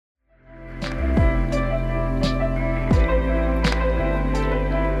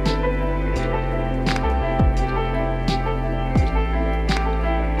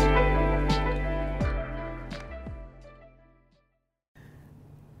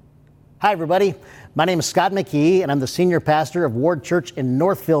Hi, everybody. My name is Scott McKee, and I'm the senior pastor of Ward Church in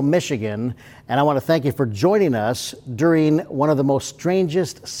Northville, Michigan. And I want to thank you for joining us during one of the most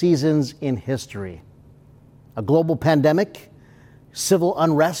strangest seasons in history. A global pandemic, civil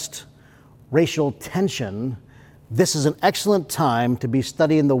unrest, racial tension. This is an excellent time to be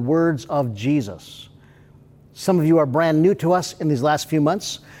studying the words of Jesus. Some of you are brand new to us in these last few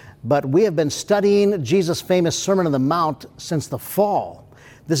months, but we have been studying Jesus' famous Sermon on the Mount since the fall.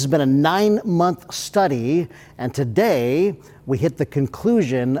 This has been a 9-month study, and today we hit the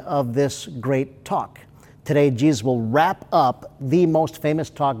conclusion of this great talk. Today, Jesus will wrap up the most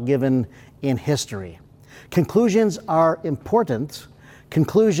famous talk given in history. Conclusions are important.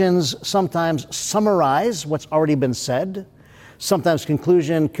 Conclusions sometimes summarize what's already been said. Sometimes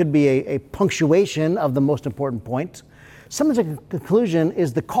conclusion could be a punctuation of the most important point. Sometimes a conclusion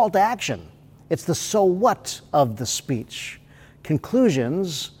is the call to action. It's the so what of the speech.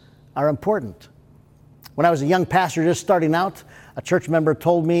 Conclusions are important. When I was a young pastor just starting out, a church member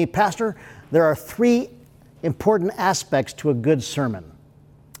told me, "Pastor, there are 3 important aspects to a good sermon.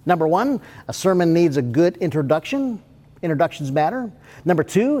 Number 1, a sermon needs a good introduction. Introductions matter. Number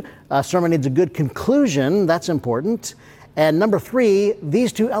 2, a sermon needs a good conclusion. That's important. And number 3,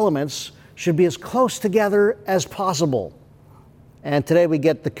 these 2 elements should be as close together as possible." And today we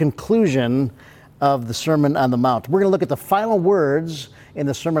get the conclusion of the Sermon on the Mount. We're going to look at the final words in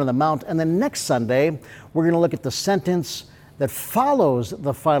the Sermon on the Mount, and then next Sunday, we're going to look at the sentence that follows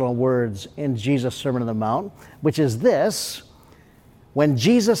the final words in Jesus' Sermon on the Mount, which is this: when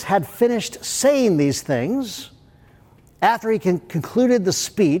Jesus had finished saying these things, after he concluded the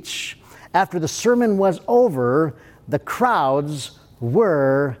speech, after the sermon was over, the crowds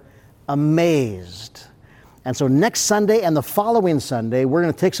were amazed. And so next Sunday and the following Sunday, we're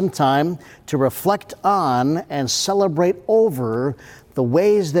going to take some time to reflect on and celebrate over the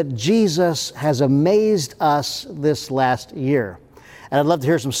ways that Jesus has amazed us this last year. And I'd love to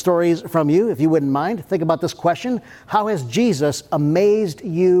hear some stories from you, if you wouldn't mind. Think about this question: how has Jesus amazed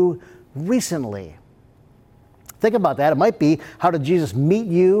you recently? Think about that. It might be, how did Jesus meet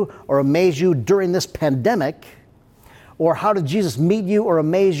you or amaze you during this pandemic? Or how did Jesus meet you or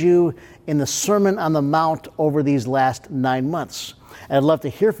amaze you in the Sermon on the Mount over these last 9 months? And I'd love to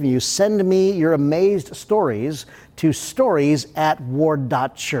hear from you. Send me your amazed stories to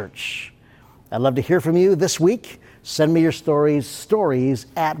stories@ward.church. I'd love to hear from you this week. Send me your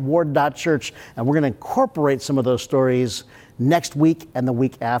stories@ward.church. And we're going to incorporate some of those stories next week and the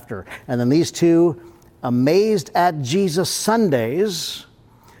week after. And then these 2 Amazed at Jesus Sundays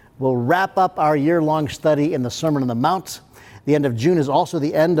will wrap up our year-long study in the Sermon on the Mount. The end of June is also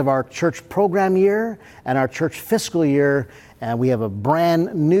the end of our church program year and our church fiscal year, and we have a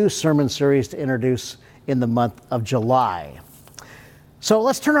brand new sermon series to introduce in the month of July. So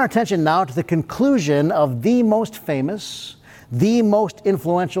let's turn our attention now to the conclusion of the most famous, the most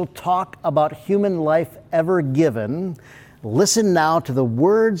influential talk about human life ever given. Listen now to the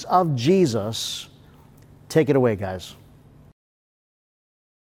words of Jesus. Take it away, guys.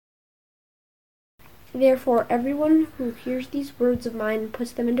 Therefore, everyone who hears these words of mine and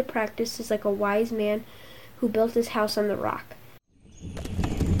puts them into practice is like a wise man who built his house on the rock.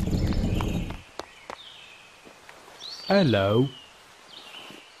 Hello.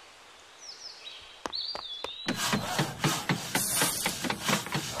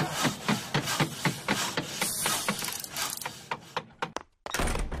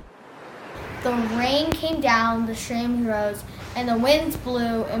 The rain came down, the streams rose, and the winds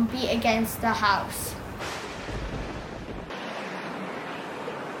blew and beat against the house.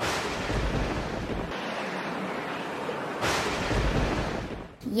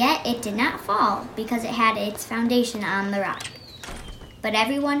 Yet it did not fall, because it had its foundation on the rock. But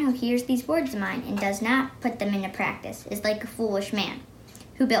everyone who hears these words of mine and does not put them into practice is like a foolish man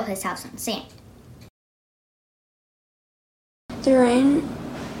who built his house on sand. The rain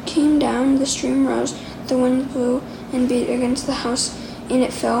came down, the stream rose, the wind blew and beat against the house, and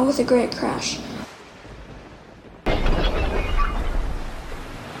it fell with a great crash.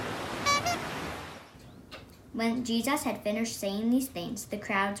 When Jesus had finished saying these things, the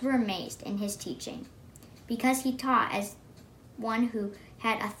crowds were amazed in his teaching, because he taught as one who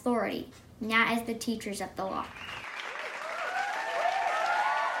had authority, not as the teachers of the law.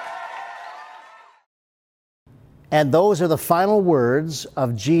 And those are the final words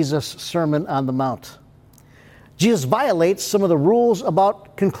of Jesus' Sermon on the Mount. Jesus violates some of the rules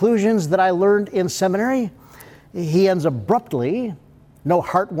about conclusions that I learned in seminary. He ends abruptly, no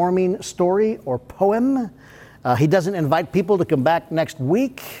heartwarming story or poem. He doesn't invite people to come back next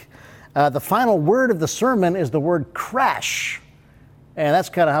week. The final word of the sermon is the word crash. And that's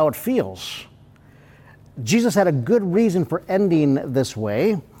kind of how it feels. Jesus had a good reason for ending this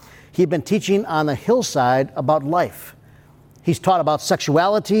way. He'd been teaching on the hillside about life. He's taught about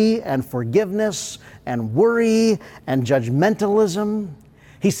sexuality and forgiveness and worry and judgmentalism.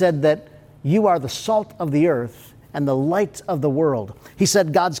 He said that you are the salt of the earth and the light of the world. He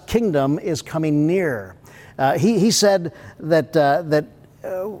said God's kingdom is coming near. He said that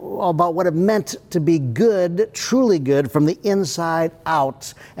about what it meant to be good, truly good, from the inside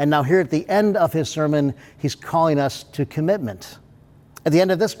out. And now here at the end of his sermon, he's calling us to commitment. At the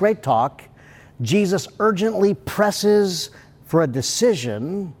end of this great talk, Jesus urgently presses for a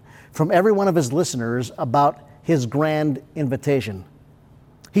decision from every one of his listeners about his grand invitation.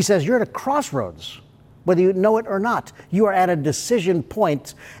 He says, you're at a crossroads, whether you know it or not. You are at a decision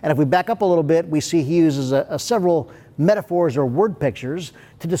point. And if we back up a little bit, we see he uses several metaphors or word pictures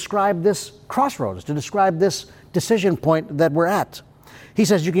to describe this crossroads, to describe this decision point that we're at. He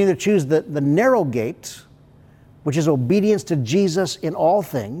says you can either choose the narrow gate, which is obedience to Jesus in all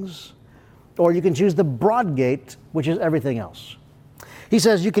things, or you can choose the broad gate, which is everything else. He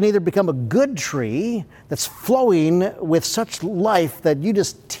says you can either become a good tree that's flowing with such life that you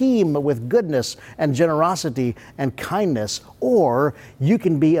just teem with goodness and generosity and kindness, or you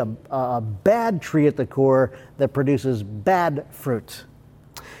can be a bad tree at the core that produces bad fruit.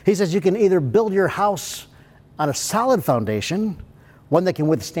 He says you can either build your house on a solid foundation, one that can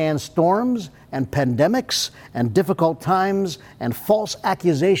withstand storms and pandemics and difficult times and false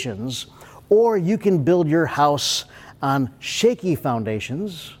accusations, or you can build your house on shaky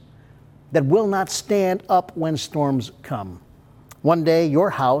foundations that will not stand up when storms come. One day,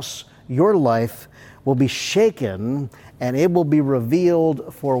 your house, your life will be shaken and it will be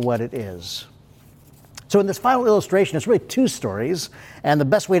revealed for what it is. So in this final illustration, it's really two stories, and the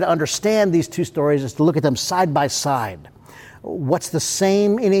best way to understand these two stories is to look at them side by side. What's the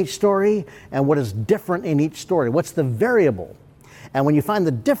same in each story and what is different in each story? What's the variable? And when you find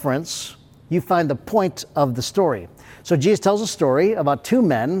the difference, you find the point of the story. So Jesus tells a story about two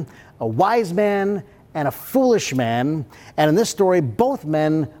men, a wise man and a foolish man. And in this story, both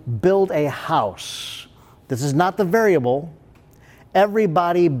men build a house. This is not the variable.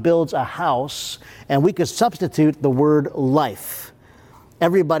 Everybody builds a house, and we could substitute the word life.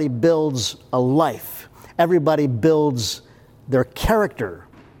 Everybody builds a life. Everybody builds their character,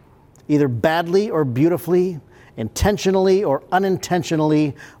 either badly or beautifully, intentionally or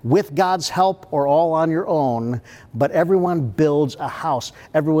unintentionally, with God's help or all on your own, but everyone builds a house.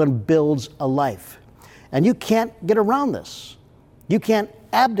 Everyone builds a life. And you can't get around this. You can't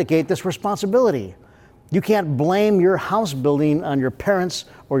abdicate this responsibility. You can't blame your house building on your parents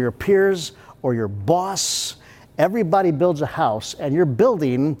or your peers or your boss. Everybody builds a house, and your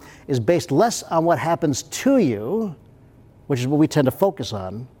building is based less on what happens to you, which is what we tend to focus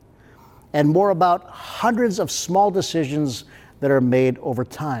on, and more about hundreds of small decisions that are made over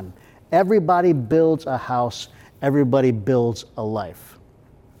time. Everybody builds a house. Everybody builds a life.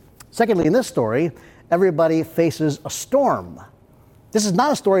 Secondly, in this story, everybody faces a storm. This is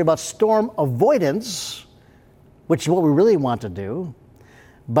not a story about storm avoidance, which is what we really want to do,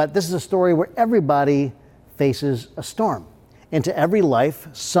 but this is a story where everybody faces a storm. Into every life,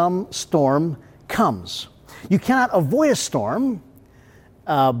 some storm comes. You cannot avoid a storm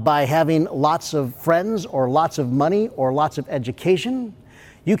by having lots of friends or lots of money or lots of education.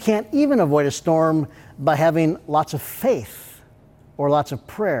 You can't even avoid a storm by having lots of faith or lots of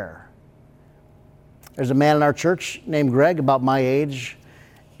prayer. There's a man in our church named Greg, about my age,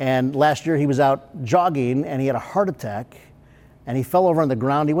 and last year he was out jogging and he had a heart attack and he fell over on the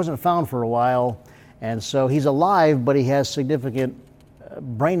ground. He wasn't found for a while, and so he's alive, but he has significant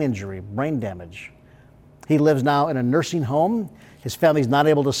brain injury, brain damage. He lives now in a nursing home. His family's not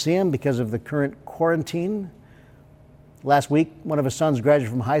able to see him because of the current quarantine. Last week, one of his sons graduated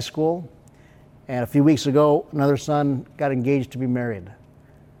from high school, and a few weeks ago, another son got engaged to be married.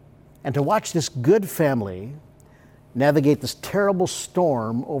 And to watch this good family navigate this terrible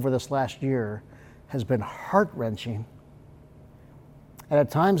storm over this last year has been heart-wrenching and at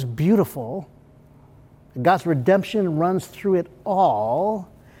times beautiful. God's redemption runs through it all,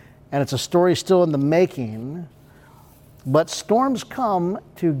 and it's a story still in the making. But storms come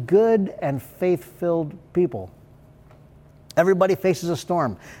to good and faith-filled people. Everybody faces a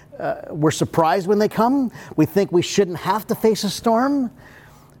storm. We're surprised when they come. We think we shouldn't have to face a storm.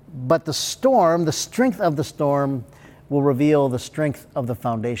 But the storm, the strength of the storm, will reveal the strength of the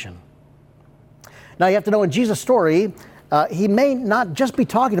foundation. Now you have to know, in Jesus' story, he may not just be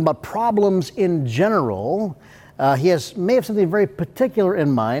talking about problems in general. He may have something very particular in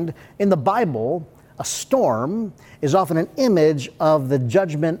mind. In the Bible, a storm is often an image of the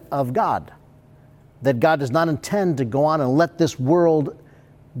judgment of God, that God does not intend to go on and let this world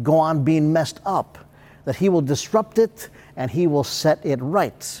go on being messed up, that he will disrupt it and he will set it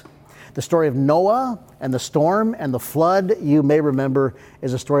right. The story of Noah and the storm and the flood, you may remember,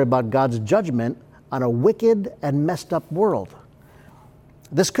 is a story about God's judgment on a wicked and messed up world.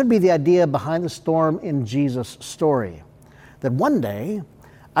 This could be the idea behind the storm in Jesus' story, that one day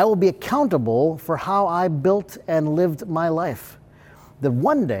I will be accountable for how I built and lived my life, that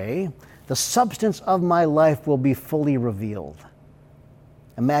one day the substance of my life will be fully revealed.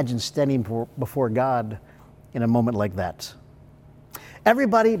 Imagine standing before God in a moment like that.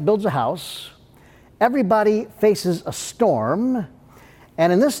 Everybody builds a house, everybody faces a storm,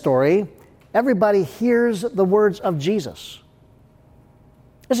 and in this story, everybody hears the words of Jesus.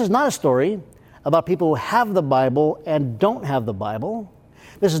 This is not a story about people who have the Bible and don't have the Bible.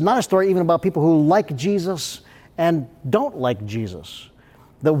 This is not a story even about people who like Jesus and don't like Jesus.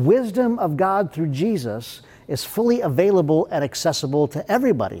 The wisdom of God through Jesus is fully available and accessible to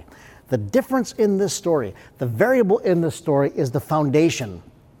everybody. The difference in this story, the variable in this story, is the foundation.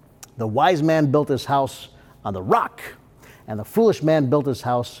 The wise man built his house on the rock, and the foolish man built his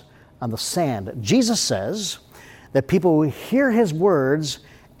house on the sand. Jesus says that people who hear his words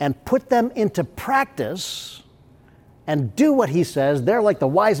and put them into practice and do what he says, they're like the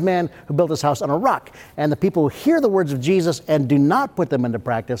wise man who built his house on a rock. And the people who hear the words of Jesus and do not put them into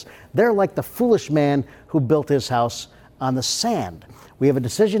practice, they're like the foolish man who built his house on the sand. We have a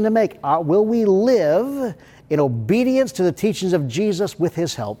decision to make. Will we live in obedience to the teachings of Jesus with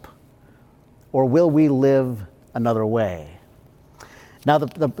his help, or will we live another way? Now,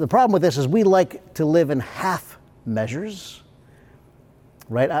 the problem with this is we like to live in half measures,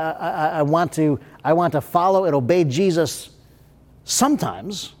 right? I want to follow and obey Jesus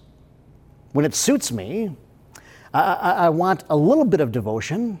sometimes when it suits me. I want a little bit of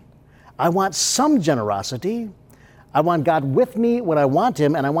devotion. I want some generosity. I want God with me when I want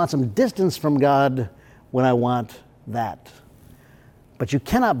him, and I want some distance from God when I want that. But you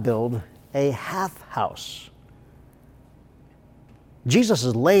cannot build a half house. Jesus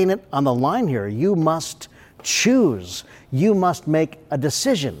is laying it on the line here. You must choose. You must make a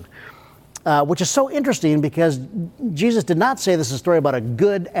decision, which is so interesting because Jesus did not say this is a story about a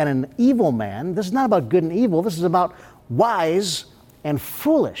good and an evil man. This is not about good and evil. This is about wise and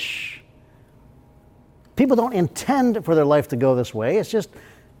foolish. People don't intend for their life to go this way. It's just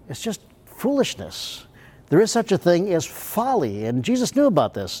foolishness. There is such a thing as folly, and Jesus knew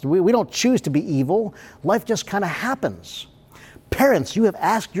about this. We don't choose to be evil. Life just kind of happens. Parents, you have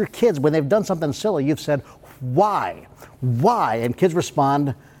asked your kids when they've done something silly, you've said, why? Why? And kids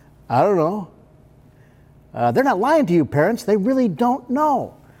respond, I don't know. They're not lying to you, parents. They really don't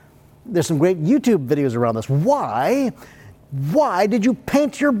know. There's some great YouTube videos around this. Why? Why did you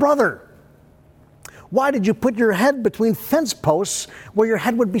paint your brother? Why did you put your head between fence posts where your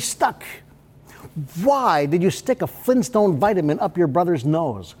head would be stuck? Why did you stick a Flintstone vitamin up your brother's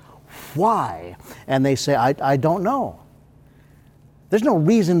nose? Why? And they say, I don't know. There's no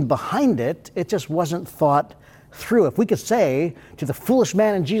reason behind it. It just wasn't thought through. If we could say to the foolish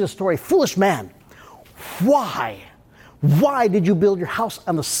man in Jesus' story, foolish man, why? Why did you build your house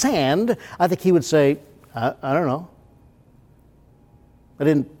on the sand? I think he would say, I don't know. I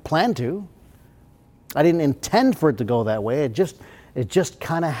didn't plan to. I didn't intend for it to go that way. It just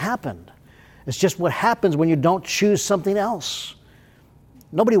kind of happened. It's just what happens when you don't choose something else.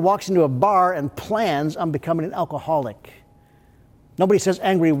 Nobody walks into a bar and plans on becoming an alcoholic. Nobody says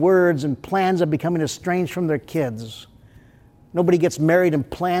angry words and plans on becoming estranged from their kids. Nobody gets married and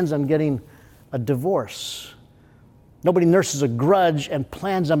plans on getting a divorce. Nobody nurses a grudge and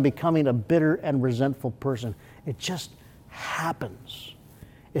plans on becoming a bitter and resentful person. It just happens.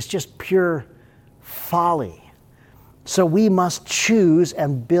 It's just pure folly. So we must choose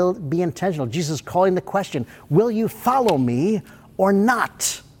and be intentional. Jesus is calling the question, will you follow me or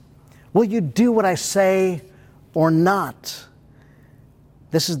not? Will you do what I say or not?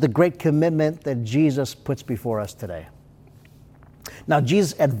 This is the great commitment that Jesus puts before us today. Now,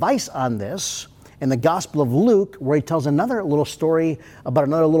 Jesus' advice on this in the Gospel of Luke, where he tells another little story about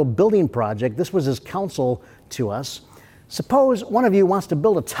another little building project, this was his counsel to us. Suppose one of you wants to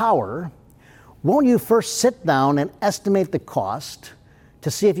build a tower. Won't you first sit down and estimate the cost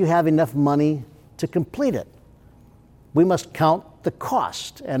to see if you have enough money to complete it? We must count the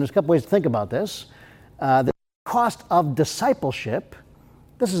cost. And there's a couple ways to think about this. The cost of discipleship.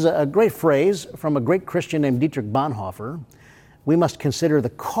 This is a great phrase from a great Christian named Dietrich Bonhoeffer. We must consider the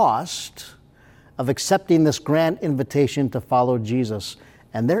cost of accepting this grand invitation to follow Jesus.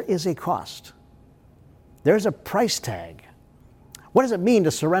 And there is a cost. There's a price tag. What does it mean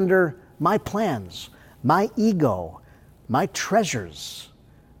to surrender my plans, my ego, my treasures,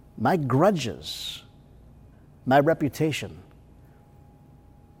 my grudges, my reputation?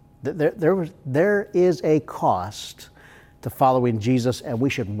 There is a cost to following Jesus, and we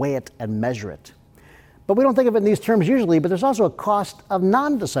should weigh it and measure it. But we don't think of it in these terms usually, but there's also a cost of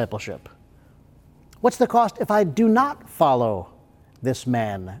non-discipleship. What's the cost if I do not follow this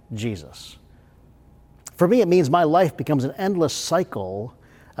man, Jesus? For me, it means my life becomes an endless cycle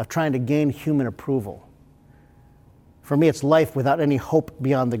of trying to gain human approval. For me, it's life without any hope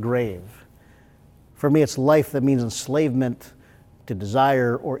beyond the grave. For me, it's life that means enslavement to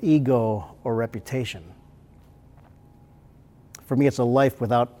desire or ego or reputation. For me, it's a life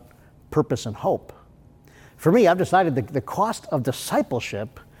without purpose and hope. For me, I've decided the cost of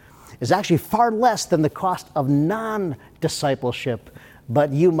discipleship is actually far less than the cost of non-discipleship,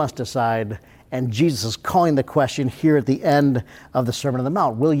 but you must decide. And Jesus is calling the question here at the end of the Sermon on the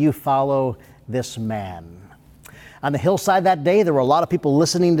Mount. Will you follow this man? On the hillside that day, there were a lot of people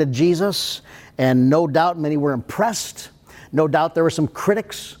listening to Jesus, and no doubt many were impressed. No doubt there were some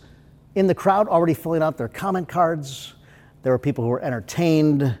critics in the crowd already filling out their comment cards. There were people who were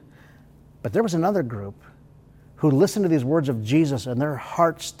entertained. But there was another group who listened to these words of Jesus, and their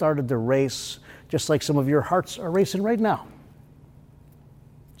hearts started to race, just like some of your hearts are racing right now.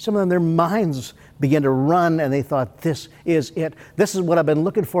 Some of them, their minds began to run, and they thought, this is it. This is what I've been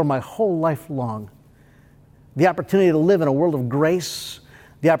looking for my whole life long. The opportunity to live in a world of grace,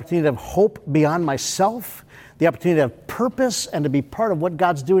 the opportunity to have hope beyond myself, the opportunity to have purpose and to be part of what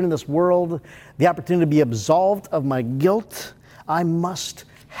God's doing in this world, the opportunity to be absolved of my guilt. I must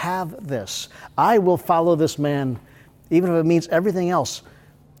have this. I will follow this man, even if it means everything else.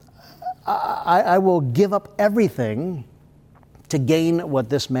 I will give up everything to gain what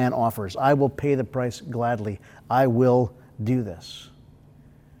this man offers. I will pay the price gladly. I will do this.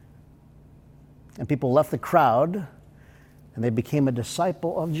 And people left the crowd, and they became a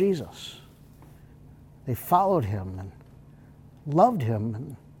disciple of Jesus. They followed him and loved him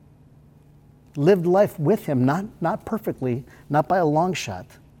and lived life with him, not perfectly, not by a long shot.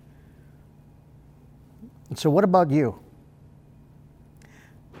 And so what about you?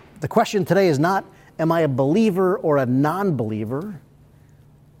 The question today is not, am I a believer or a non-believer?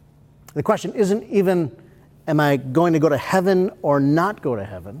 The question isn't even, am I going to go to heaven or not go to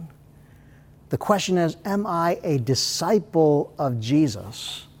heaven? The question is, am I a disciple of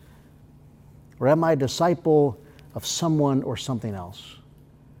Jesus? Or am I a disciple of someone or something else?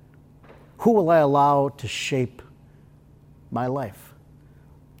 Who will I allow to shape my life?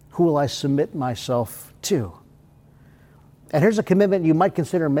 Who will I submit myself to? And here's a commitment you might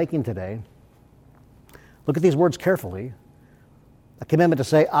consider making today. Look at these words carefully. A commitment to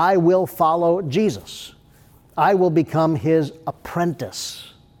say, I will follow Jesus. I will become his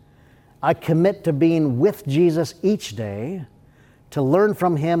apprentice. I commit to being with Jesus each day to learn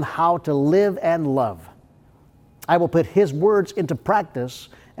from him how to live and love. I will put his words into practice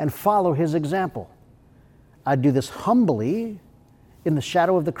and follow his example. I do this humbly in the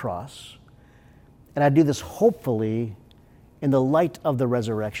shadow of the cross, and I do this hopefully in the light of the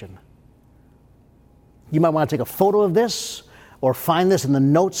resurrection. You might want to take a photo of this or find this in the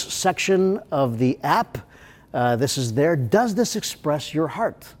notes section of the app. This is there. Does this express your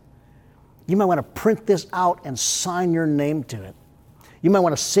heart? You might want to print this out and sign your name to it. You might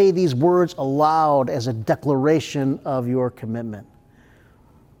want to say these words aloud as a declaration of your commitment.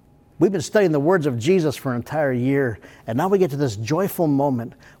 We've been studying the words of Jesus for an entire year, and now we get to this joyful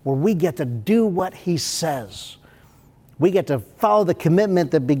moment where we get to do what he says. We get to follow the commitment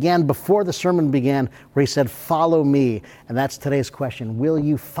that began before the sermon began, where he said, follow me. And that's today's question. Will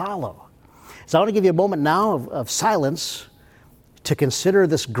you follow? So I want to give you a moment now of silence to consider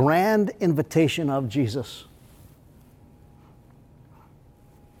this grand invitation of Jesus.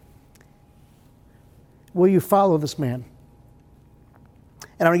 Will you follow this man?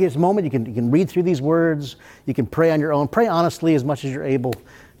 And I'm going to give this moment. You can read through these words. You can pray on your own. Pray honestly as much as you're able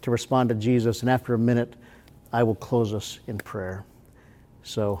to respond to Jesus. And after a minute, I will close us in prayer.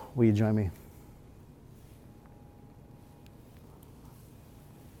 So will you join me?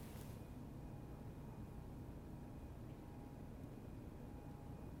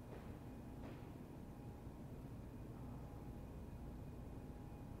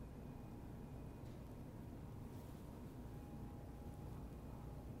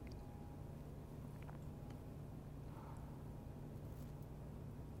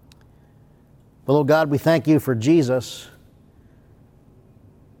 Well, oh God, we thank you for Jesus,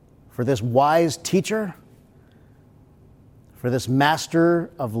 for this wise teacher, for this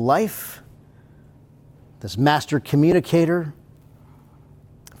master of life, this master communicator,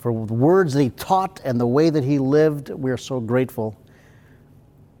 for the words that he taught and the way that he lived. We are so grateful.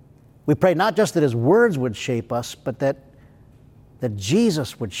 We pray not just that his words would shape us, but that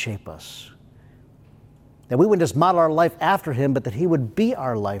Jesus would shape us. That we wouldn't just model our life after him, but that he would be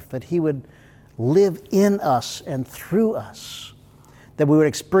our life, that he would live in us and through us, that we would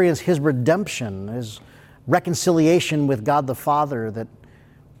experience his redemption, his reconciliation with God the Father, that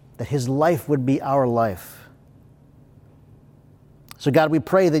his life would be our life. So God, we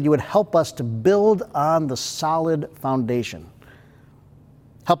pray that you would help us to build on the solid foundation.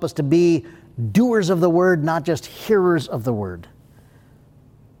 Help us to be doers of the word, not just hearers of the word.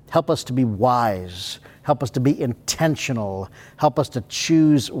 Help us to be wise. Help us to be intentional. Help us to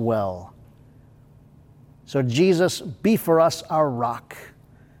choose well. So Jesus, be for us our rock.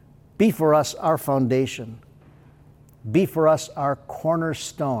 Be for us our foundation. Be for us our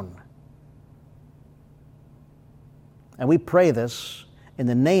cornerstone. And we pray this in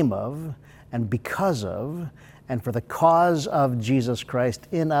the name of, and because of, and for the cause of Jesus Christ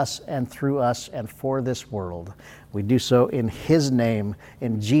in us and through us and for this world. We do so in his name,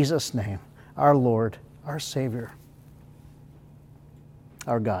 in Jesus' name, our Lord, our Savior,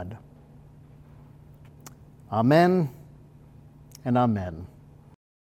 our God. Amen and amen.